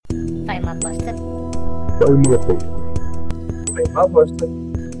uma aposta. Vai uma aposta. Vai uma aposta.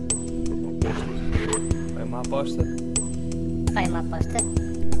 Vai uma aposta. Vai uma aposta.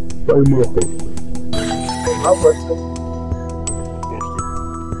 Vai uma aposta.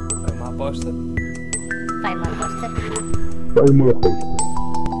 Vai uma aposta. Vai uma aposta.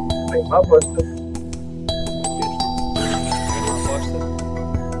 Vai uma aposta.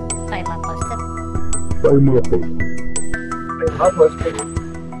 Vai uma aposta. Vai uma aposta. Vai uma aposta. Vai uma aposta. Vai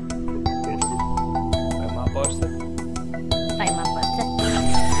uma aposta. Vai uma aposta. Vai uma aposta. Vai uma aposta.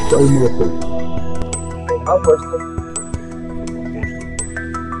 Vai uma aposta. Vai uma aposta.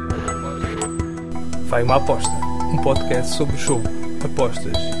 Vai uma aposta. Um podcast sobre jogo,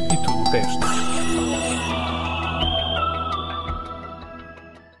 apostas e tudo o resto.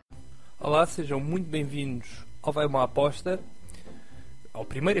 Olá, sejam muito bem-vindos ao Vai uma aposta, ao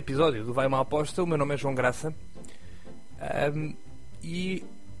primeiro episódio do Vai uma aposta. O meu nome é João Graça e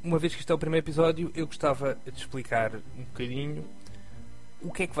uma vez que este é o primeiro episódio, eu gostava de explicar um bocadinho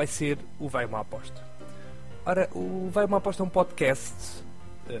o que é que vai ser o Vai uma aposta. Ora, o Vai uma aposta é um podcast,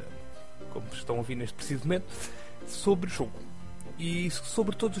 como estão a ouvir neste preciso momento, sobre jogo e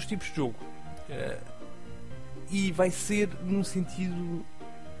sobre todos os tipos de jogo, e vai ser num sentido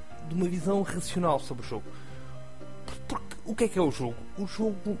de uma visão racional sobre o jogo. Porque o que é o jogo? O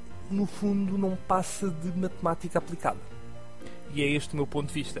jogo, no fundo, não passa de matemática aplicada. E é este o meu ponto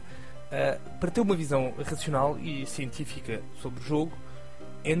de vista. Para ter uma visão racional e científica sobre o jogo,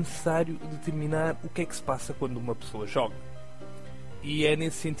 é necessário determinar o que é que se passa quando uma pessoa joga. E é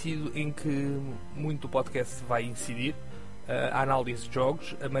nesse sentido em que muito do podcast vai incidir, a análise de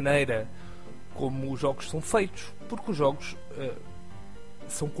jogos, a maneira como os jogos são feitos, porque os jogos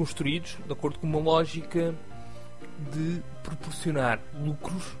são construídos de acordo com uma lógica de proporcionar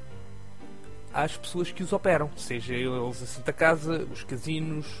lucros às pessoas que os operam, seja eles a Santa Casa, os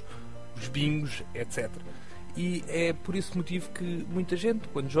casinos, os bingos, etc. E é por esse motivo que muita gente,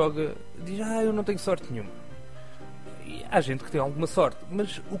 quando joga, diz: eu não tenho sorte nenhuma. E há gente que tem alguma sorte,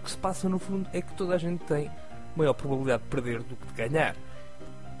 mas o que se passa no fundo é que toda a gente tem maior probabilidade de perder do que de ganhar.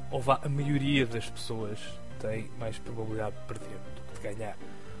 Ou a maioria das pessoas tem mais probabilidade de perder do que de ganhar.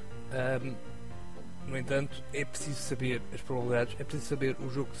 No entanto, é preciso saber as probabilidades, é preciso saber o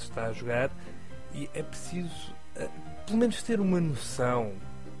jogo que se está a jogar e é preciso, pelo menos, ter uma noção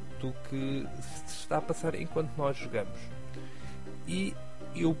do que se está a passar enquanto nós jogamos. E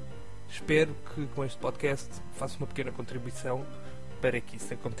eu espero que com este podcast faça uma pequena contribuição para que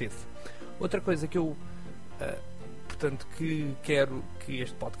isso aconteça. Outra coisa que eu, portanto, que quero que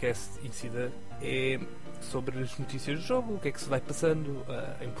este podcast incida é sobre as notícias do jogo, o que é que se vai passando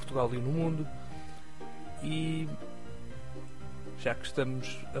em Portugal e no mundo. E já que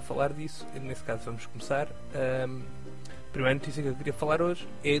estamos a falar disso, nesse caso vamos começar. A primeira notícia que eu queria falar hoje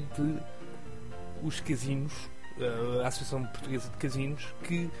é de os casinos, a Associação Portuguesa de Casinos,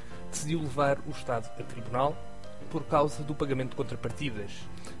 que decidiu levar o Estado a tribunal por causa do pagamento de contrapartidas.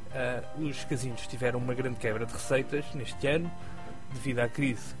 Os casinos tiveram uma grande quebra de receitas neste ano, devido à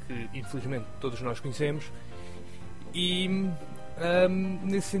crise que infelizmente todos nós conhecemos, e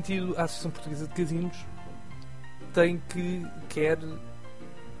nesse sentido a Associação Portuguesa de Casinos quer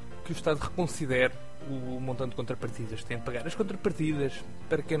que o Estado reconsidere o montante de contrapartidas que tem de pagar. As contrapartidas,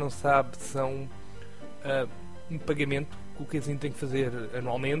 para quem não sabe, são um pagamento que o casino tem que fazer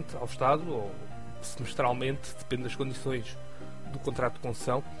anualmente ao Estado ou semestralmente, depende das condições do contrato de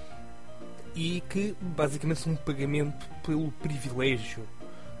concessão, e que basicamente são um pagamento pelo privilégio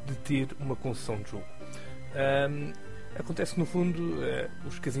de ter uma concessão de jogo. Acontece que no fundo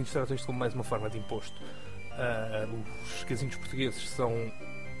os casinos tratam isto como mais uma forma de imposto. Os casinos portugueses são...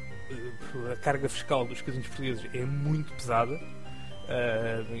 a carga fiscal dos casinos portugueses é muito pesada,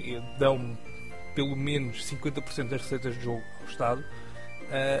 dão pelo menos 50% das receitas de jogo ao Estado,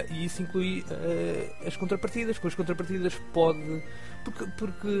 e isso inclui as contrapartidas. Com as contrapartidas pode...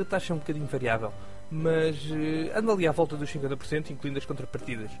 porque a taxa é um bocadinho variável, mas anda ali à volta dos 50%, incluindo as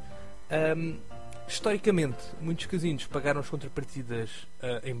contrapartidas. Historicamente, muitos casinos pagaram as contrapartidas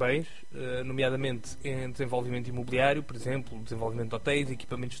em bens, nomeadamente em desenvolvimento imobiliário, por exemplo, desenvolvimento de hotéis,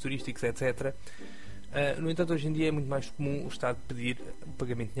 equipamentos turísticos, etc. No entanto, hoje em dia é muito mais comum o Estado pedir o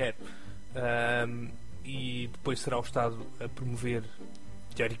pagamento de dinheiro, e depois será o Estado a promover,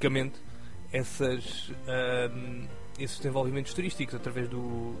 teoricamente, esses desenvolvimentos turísticos através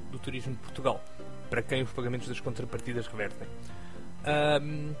do turismo de Portugal, para quem os pagamentos das contrapartidas revertem.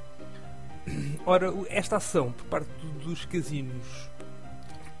 Ora, esta ação por parte dos casinos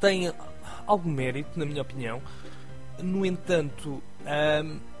tem algum mérito, na minha opinião. No entanto, é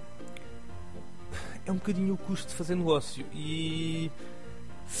um bocadinho o custo de fazer negócio, e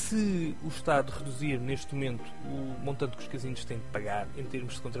Se o Estado reduzir neste momento o montante que os casinos têm de pagar em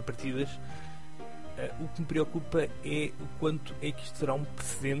termos de contrapartidas, o que me preocupa é o quanto é que isto será um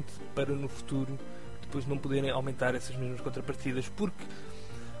precedente para no futuro depois não poderem aumentar essas mesmas contrapartidas, porque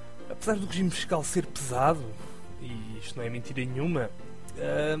apesar do regime fiscal ser pesado, e isto não é mentira nenhuma,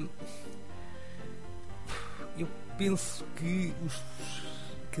 eu penso que os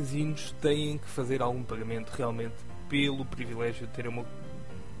casinos têm que fazer algum pagamento realmente pelo privilégio de terem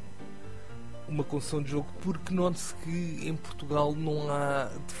uma concessão de jogo, porque note-se que em Portugal não há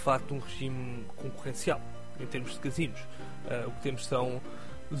de facto um regime concorrencial em termos de casinos. O que temos são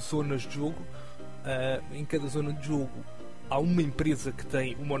zonas de jogo. Em cada zona de jogo há uma empresa que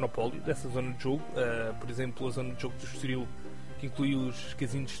tem o monopólio dessa zona de jogo. Por exemplo, a zona de jogo do Estoril, que inclui os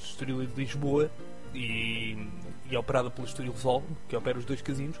casinos de Estoril e de Lisboa, e é operada pelo Estoril Sol, que opera os dois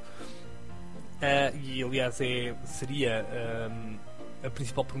casinos, e aliás seria a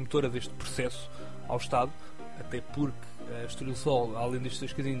principal promotora deste processo ao Estado, até porque a Estoril Sol, além destes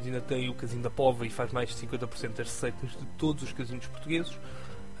dois casinos, ainda tem o Casino da Póvoa e faz mais de 50% das receitas de todos os casinos portugueses.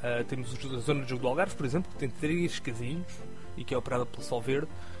 Temos a zona de jogo do Algarve, por exemplo, que tem 3 casinos e que é operada pelo Sol Verde,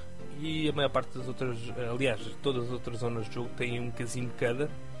 e a maior parte das outras, aliás, todas as outras zonas de jogo têm um casino cada.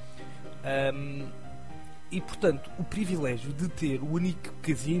 E portanto, o privilégio de ter o único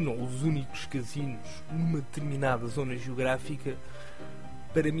casino ou os únicos casinos numa determinada zona geográfica,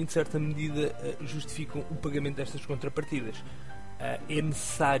 para mim, de certa medida, justificam o pagamento destas contrapartidas. É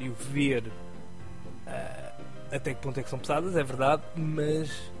necessário ver até que ponto é que são pesadas, é verdade, mas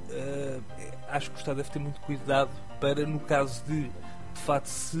acho que o Estado deve ter muito cuidado para, no caso de facto,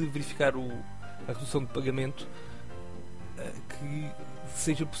 se verificar a redução de pagamento, que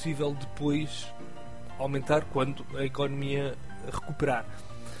seja possível depois aumentar quando a economia recuperar.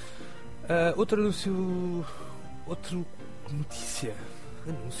 Outra notícia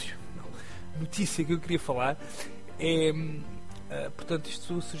que eu queria falar é, portanto,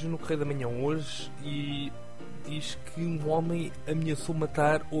 isto surgiu no Correio da Manhã hoje e diz que um homem ameaçou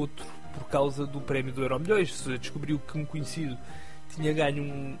matar outro por causa do prémio do Euromilhões. Se descobriu que um conhecido tinha ganho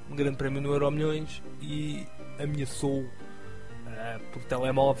um grande prémio no Euromilhões e ameaçou por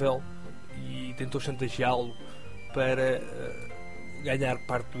telemóvel e tentou chantageá-lo para ganhar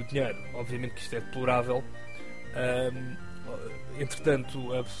parte do dinheiro. Obviamente que isto é deplorável. Entretanto,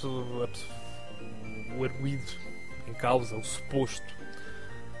 o arguido em causa, o suposto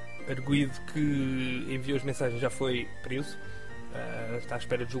arguido que enviou as mensagens, já foi preso. Está à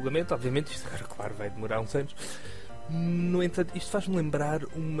espera de julgamento. Obviamente isto agora, claro, vai demorar uns anos. No entanto, isto faz-me lembrar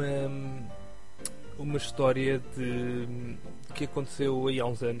uma história que aconteceu aí há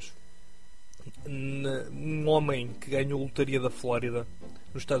uns anos. Um homem que ganhou a lotaria da Flórida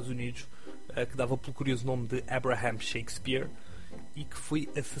nos Estados Unidos, que dava pelo curioso nome de Abraham Shakespeare, e que foi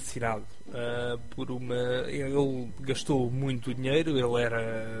assassinado ele gastou muito dinheiro. Ele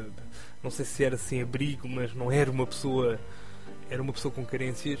era, não sei se era sem abrigo, mas não era uma pessoa, era uma pessoa com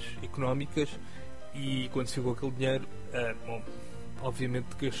carências económicas, e quando se ficou aquele dinheiro, obviamente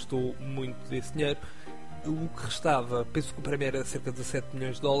gastou muito desse dinheiro. O que restava, penso que o prémio era cerca de 17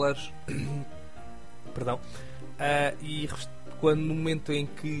 milhões de dólares perdão, e quando no momento em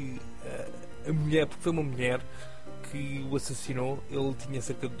que a mulher, porque foi uma mulher que o assassinou, ele tinha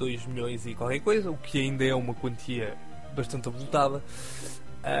cerca de 2 milhões e qualquer coisa, o que ainda é uma quantia bastante avultada,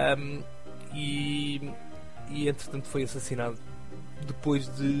 e entretanto foi assassinado depois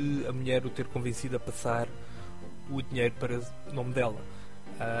de a mulher o ter convencido a passar o dinheiro para o nome dela.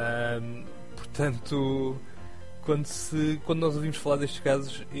 Portanto, quando nós ouvimos falar destes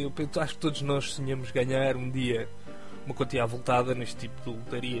casos, eu acho que todos nós sonhamos ganhar um dia uma quantia avultada neste tipo de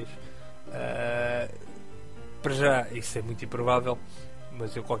lotarias. Para já isso é muito improvável,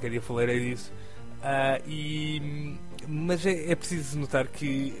 mas eu qualquer dia falarei disso. Mas é preciso notar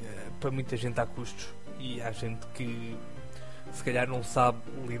que para muita gente há custos, e há gente que se calhar não sabe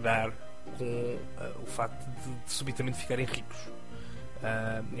lidar com o facto de subitamente ficarem ricos.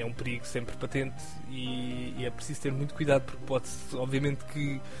 É um perigo sempre patente, e é preciso ter muito cuidado, porque pode-se, obviamente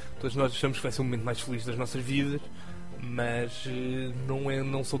que todos nós achamos que vai ser o momento mais feliz das nossas vidas, mas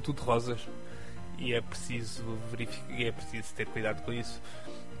não são tudo rosas, e é preciso verificar, é preciso ter cuidado com isso.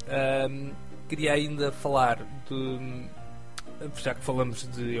 Queria ainda falar já que falamos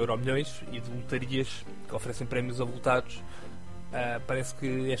de Euromilhões e de lotarias que oferecem prémios avultados, parece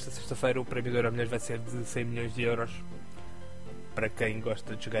que esta sexta-feira o prémio do Euromilhões vai ser de 100 milhões de euros. Para quem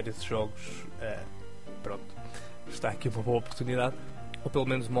gosta de jogar esses jogos, pronto, está aqui uma boa oportunidade, ou pelo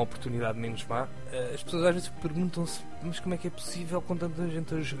menos uma oportunidade menos má. As pessoas às vezes perguntam-se, mas como é que é possível, com tanta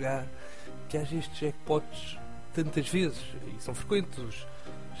gente a jogar, que haja estes jackpots tantas vezes? E são frequentes.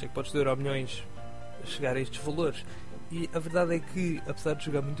 jackpots de Euromilhões chegar a estes valores. E a verdade é que, apesar de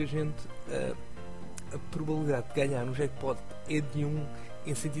jogar muita gente, a probabilidade de ganhar um jackpot é de 1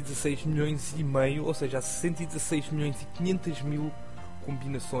 em 116 milhões e meio, ou seja, há 116 milhões e 500 mil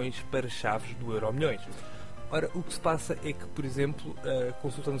combinações para chaves do Euromilhões. Ora, o que se passa é que, por exemplo,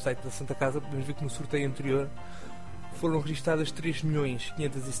 consultando o site da Santa Casa, podemos ver que no sorteio anterior foram registadas 3 milhões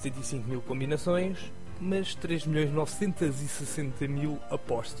 575 mil combinações, mas 3 milhões 960 mil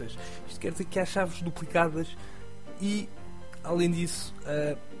apostas. Isto quer dizer que há chaves duplicadas e, além disso,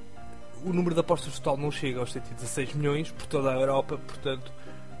 o número de apostas total não chega aos 116 milhões por toda a Europa, portanto,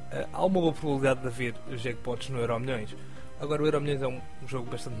 há uma boa probabilidade de haver jackpots no Euromilhões. Agora, o Euromilhões é um jogo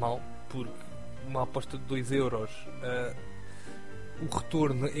bastante mau, porque uma aposta de 2 euros, o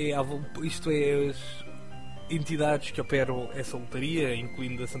retorno é, isto é, as entidades que operam essa lotaria,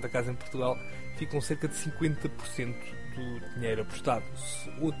 incluindo a Santa Casa em Portugal, ficam cerca de 50% do dinheiro apostado.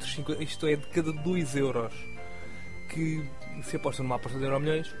 Outros 50%, isto é, de cada 2 euros que se aposta numa aposta de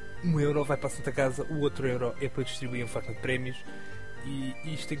Euromilhões, 1 euro vai para a Santa Casa, o outro euro é para distribuir em forma de prémios. E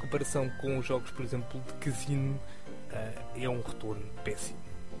isto, em comparação com os jogos, por exemplo, de casino, é um retorno péssimo.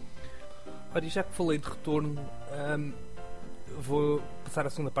 Ora, e já que falei de retorno, vou passar à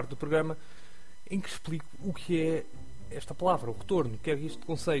segunda parte do programa, em que explico o que é esta palavra, o retorno, o que é este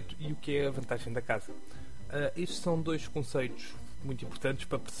conceito e o que é a vantagem da casa. Estes são dois conceitos muito importantes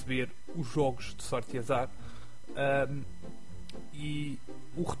para perceber os jogos de sorte e azar. E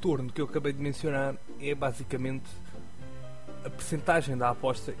o retorno que eu acabei de mencionar é basicamente a percentagem da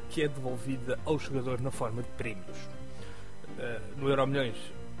aposta que é devolvida ao jogador na forma de prémios. No Euromilhões,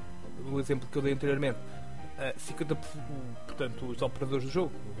 o exemplo que eu dei anteriormente, 50%, portanto, os operadores do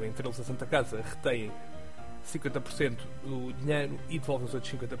jogo, entre eles a Santa Casa, retêm 50% do dinheiro e devolvem os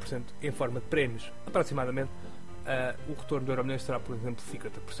outros 50% em forma de prémios. Aproximadamente, o retorno do Euromilhões será, por exemplo,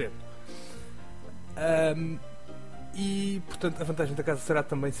 50%. E, portanto, a vantagem da casa será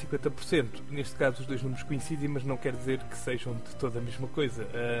também 50%. Neste caso, os dois números coincidem, mas não quer dizer que sejam de toda a mesma coisa.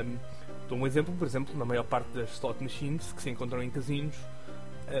 Dou um exemplo, por exemplo, na maior parte das slot machines que se encontram em casinos,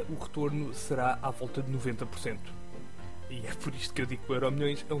 o retorno será à volta de 90%. E é por isto que eu digo que o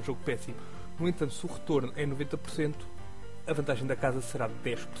Euromilhões é um jogo péssimo. No entanto, se o retorno é 90%, a vantagem da casa será de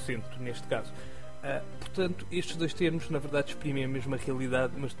 10% neste caso. Portanto, estes dois termos, na verdade, exprimem a mesma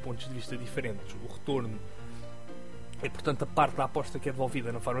realidade, mas de pontos de vista diferentes. O retorno é, portanto, a parte da aposta que é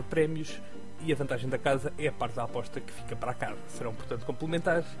devolvida na forma de prémios, e a vantagem da casa é a parte da aposta que fica para a casa. Serão, portanto,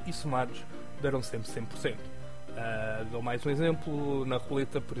 complementares e somados darão sempre 100%. Dou mais um exemplo. Na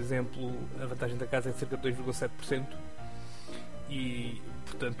roleta, por exemplo, a vantagem da casa é cerca de 2,7% e,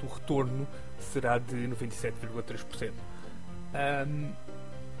 portanto, o retorno será de 97,3%.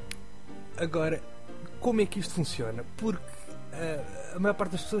 Agora, como é que isto funciona? Porque a maior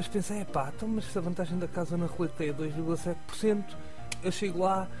parte das pessoas pensa, então, mas se a vantagem da casa na roleta é 2,7%, eu chego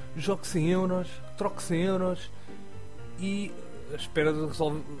lá, jogo 100 euros, troco 100 euros e espero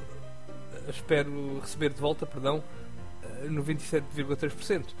receber de volta,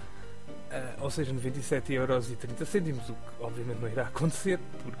 97,3%. Ou seja, 97,30 euros, o que obviamente não irá acontecer,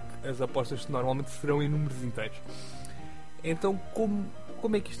 porque as apostas normalmente serão em números inteiros. Então,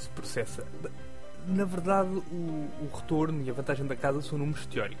 como é que isto se processa? Na verdade, o retorno e a vantagem da casa são números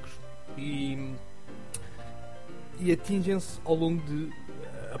teóricos e atingem-se ao longo de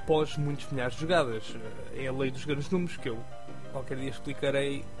após muitos milhares de jogadas. É a lei dos grandes números, que eu qualquer dia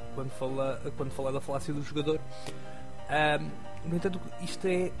explicarei quando falar da falácia do jogador. No entanto, isto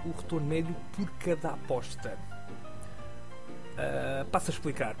é o retorno médio por cada aposta. Passo a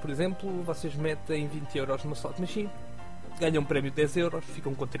explicar. Por exemplo, vocês metem 20 euros numa slot machine, ganham um prémio de 10 euros,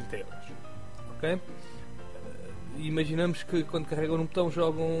 ficam com 30 euros. Ok? Imaginamos que quando carregam num botão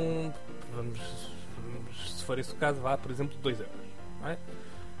jogam, se for esse o caso, por exemplo, 2 euros. Não é?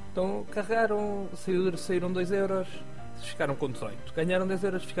 Então carregaram, saíram 2 euros, ficaram com 18. Ganharam 10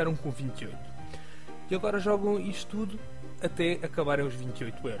 euros, ficaram com 28. E agora jogam isto tudo até acabarem os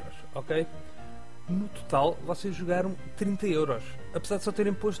 28 euros. Ok? No total, vocês jogaram 30 euros, apesar de só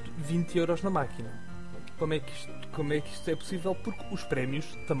terem posto 20 euros na máquina. Como é que isto é possível? Porque os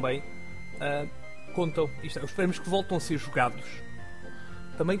prémios também contam. Os prémios que voltam a ser jogados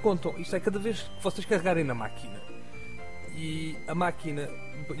também contam. Isto é, cada vez que vocês carregarem na máquina e a máquina,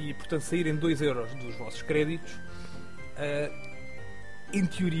 e portanto saírem 2 euros dos vossos créditos, em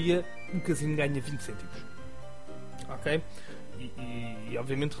teoria o casino ganha 20 cêntimos. Ok? E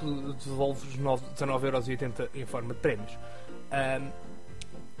obviamente devolve-vos 19,80€ em forma de prémios.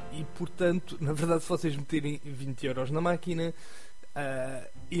 E portanto, na verdade, se vocês meterem 20 euros na máquina,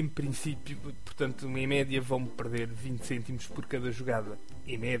 Em princípio, portanto, em média vão perder 20 cêntimos por cada jogada,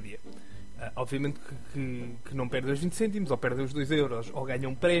 em média. Obviamente que não perdem os 20 cêntimos, ou perdem os 2 euros, ou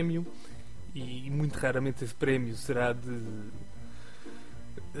ganham um prémio, e muito raramente esse prémio será de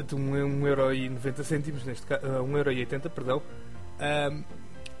 1,90€, neste caso, 1,80€, perdão.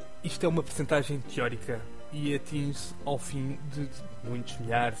 Isto é uma percentagem teórica e atinge-se ao fim de muitos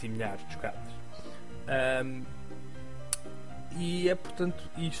milhares e milhares de jogadas. E é, portanto,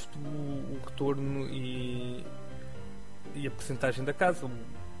 isto o retorno e a percentagem da casa,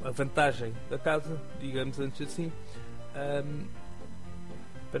 a vantagem da casa, digamos antes assim.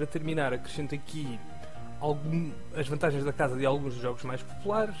 Para terminar, acrescento aqui as vantagens da casa de alguns dos jogos mais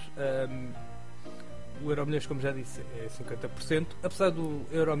populares. O Euromilhões, como já disse, é 50%, apesar do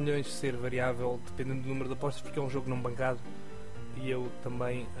Euromilhões ser variável dependendo do número de apostas, porque é um jogo não bancado, e eu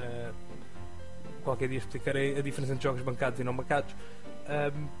também qualquer dia explicarei a diferença entre jogos bancados e não bancados.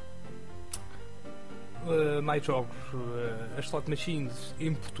 Mais jogos, as slot machines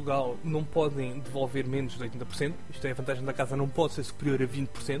em Portugal não podem devolver menos de 80%, isto é, a vantagem da casa não pode ser superior a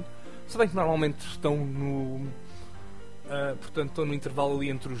 20%, se bem que normalmente estão no intervalo ali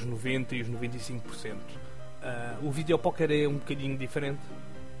entre os 90% e os 95%. O videopóquer é um bocadinho diferente,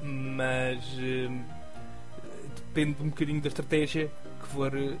 mas depende um bocadinho da estratégia que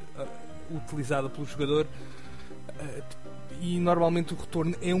for utilizada pelo jogador, e normalmente o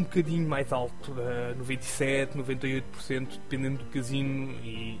retorno é um bocadinho mais alto, 97%, 98%, dependendo do casino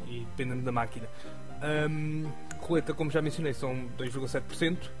e dependendo da máquina. Roleta, como já mencionei, são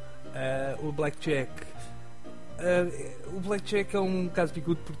 2,7%. O Blackjack é um caso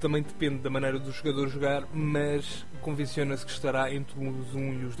picudo porque também depende da maneira do jogador jogar, mas convenciona-se que estará entre os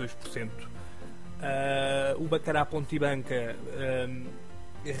 1% e os 2%. O Baccarat Ponto e Banca,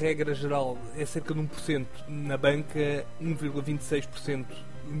 a regra geral é cerca de 1% na banca, 1,26%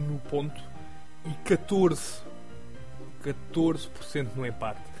 no ponto e 14% no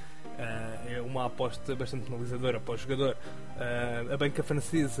empate. É uma aposta bastante penalizadora para o jogador. A banca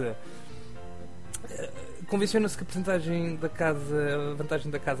francesa, convenciona-se que a vantagem da casa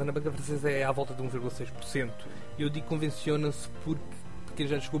na banca francesa é à volta de 1,6%. Eu digo convenciona-se porque quem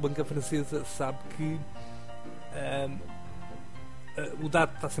já jogou banca francesa sabe que o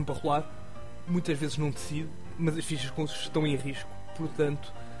dado está sempre a rolar, muitas vezes não decide, mas as fichas estão em risco.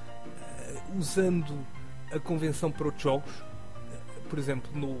 Portanto, usando a convenção para outros jogos, por exemplo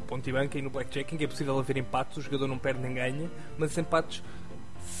no Ponto e Banca e no Blackjack, em que é possível haver empates, o jogador não perde nem ganha, mas os empates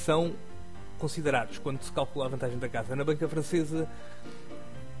são considerados quando se calcula a vantagem da casa. Na banca francesa,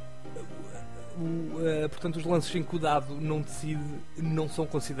 portanto, os lances em que o dado não decide não são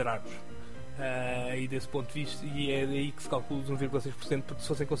considerados. E desse ponto de vista, e é daí que se calcula os 1,6%, porque se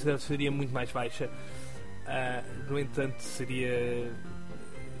fossem considerados seria muito mais baixa. No entanto,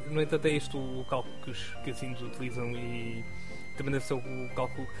 é este o cálculo que os casinos utilizam, e também deve ser o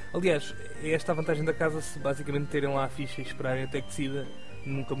cálculo. Aliás, é esta a vantagem da casa, se basicamente terem lá a ficha e esperarem até que decida,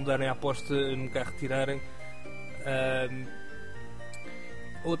 nunca mudarem a aposta, nunca a retirarem.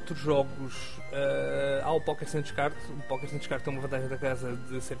 Outros jogos, há o Poker sem descarte. O Poker sem descarte tem uma vantagem da casa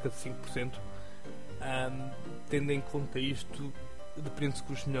de cerca de 5%. Tendo em conta isto, depende-se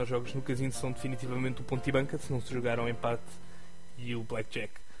que os melhores jogos no casino são definitivamente o Ponto e Banca, se não se jogar ao empate, e o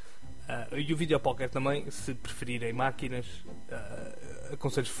Blackjack. E o Videopóquer também, se preferirem máquinas,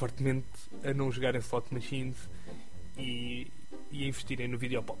 aconselho fortemente a não jogarem slot machines e a investirem no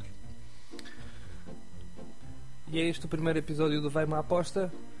Videopóquer. E é este o primeiro episódio do Vai-me à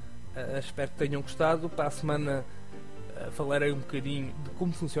Aposta. Espero que tenham gostado. Para a semana falarei um bocadinho de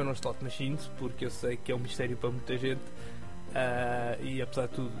como funcionam os slot machines, porque eu sei que é um mistério para muita gente, e apesar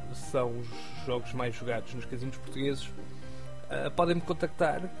de tudo são os jogos mais jogados nos casinos portugueses. Podem-me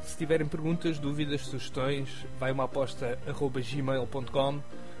contactar se tiverem perguntas, dúvidas, sugestões. vaimaaposta@gmail.com.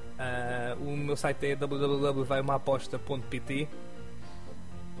 O meu site é www.vaimaaposta.pt,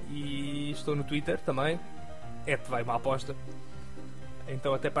 e estou no Twitter também, @vaimaaposta.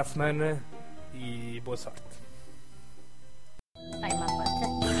 Então até para a semana e boa sorte. Vai uma aposta.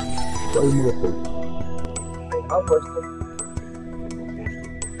 Vai uma aposta.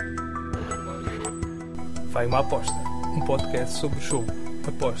 Vai uma Aposta, um podcast sobre o jogo,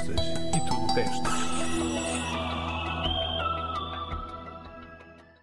 apostas e tudo o resto.